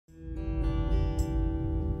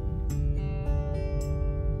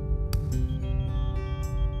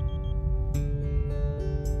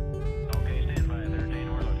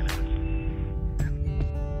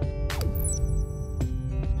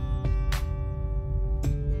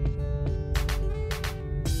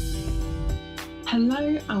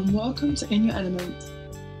Hello and welcome to In Your Element.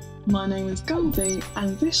 My name is Goldie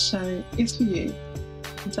and this show is for you.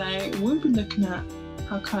 Today we'll be looking at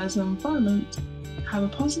how colours and environment have a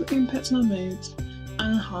positive impact on our moods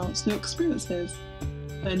and enhance your experiences.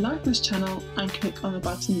 So like this channel and click on the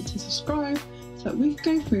button to subscribe so that we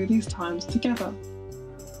can go through these times together.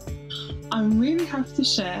 I'm really happy to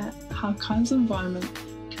share how colours and environment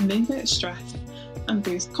can alleviate stress and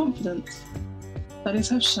boost confidence. Studies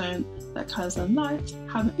have shown that colours and light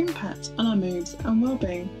have an impact on our moods and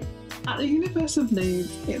well-being. At the University of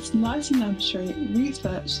Leeds, its lighting laboratory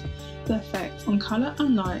researched the effect on colour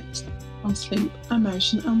and light on sleep,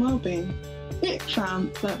 emotion and well-being. It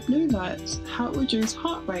found that blue lights help reduce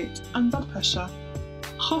heart rate and blood pressure.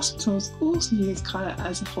 Hospitals also use colour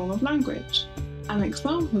as a form of language. An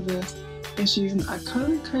example of this is using a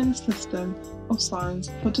colour-coded system of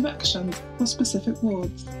signs for directions for specific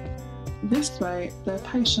wards. This way, their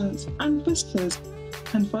patients and visitors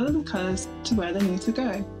can follow the colours to where they need to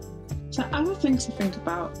go. So other things to think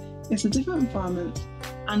about is the different environments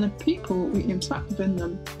and the people we interact with in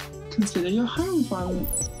them. Consider your home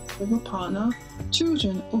environment with your partner,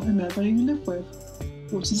 children or whomever you live with.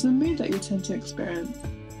 What is the mood that you tend to experience?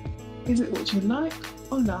 Is it what you like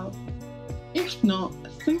or love? If not,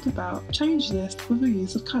 think about changing this with the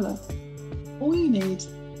use of colour. All you need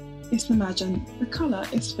is to imagine the colour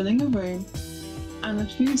is filling a room and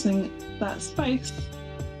infusing that space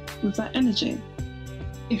with that energy.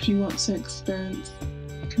 If you want to experience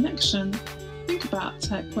connection, think about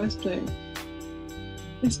turquoise blue.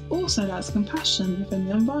 This also allows compassion within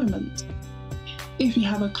the environment. If you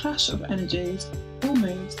have a clash of energies or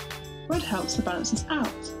moods, red helps to balance this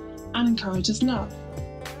out and encourages love.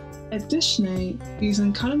 Additionally,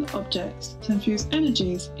 using coloured objects to infuse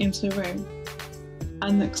energies into the room.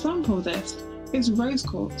 An example of this is rose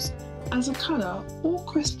quartz as a colour or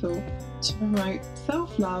crystal to promote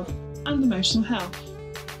self-love and emotional health.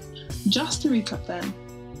 Just to recap then,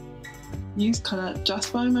 use colour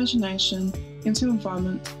just by imagination into your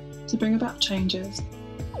environment to bring about changes,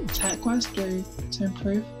 turquoise blue to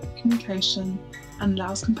improve communication and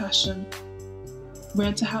allows compassion,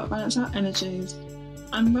 red to help balance our energies,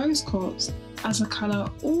 and rose quartz as a colour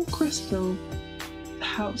or crystal to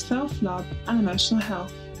help self-love and emotional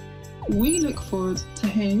health. We look forward to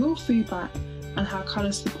hearing your feedback and how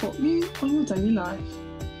colours support you on your daily life.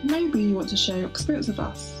 Maybe you want to share your experience with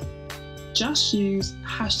us. Just use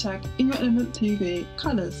 #InYourElementTV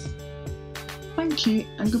colours. Thank you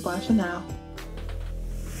and goodbye for now.